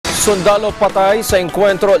Sundalo patay sa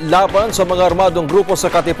engkwentro laban sa mga armadong grupo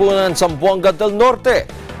sa Katipunan, Zamboanga del Norte.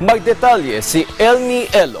 May detalye si Elmi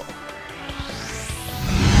Elo.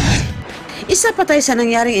 Isa patay sa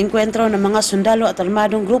nangyaring engkwentro ng mga sundalo at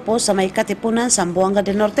armadong grupo sa may Katipunan, Zamboanga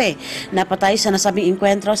del Norte. Napatay sa nasabing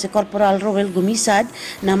engkwentro si Corporal Roel Gumisad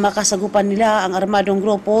nang makasagupan nila ang armadong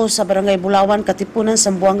grupo sa Barangay Bulawan, Katipunan,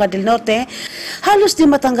 Zamboanga del Norte. Halos di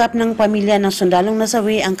matanggap ng pamilya ng sundalong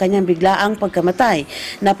nasawi ang kanyang biglaang pagkamatay.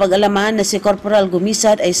 Napag-alaman na si Corporal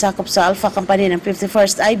Gumisad ay sakop sa Alpha Company ng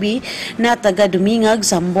 51st IB na taga Dumingag,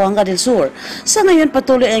 Zamboanga del Sur. Sa ngayon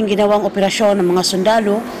patuloy ang ginawang operasyon ng mga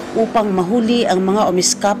sundalo upang mahuli ang mga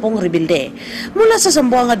umiskapong rebelde. Mula sa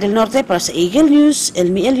Zamboanga del Norte para sa Eagle News,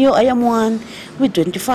 Elmi Elio, I am one with 25.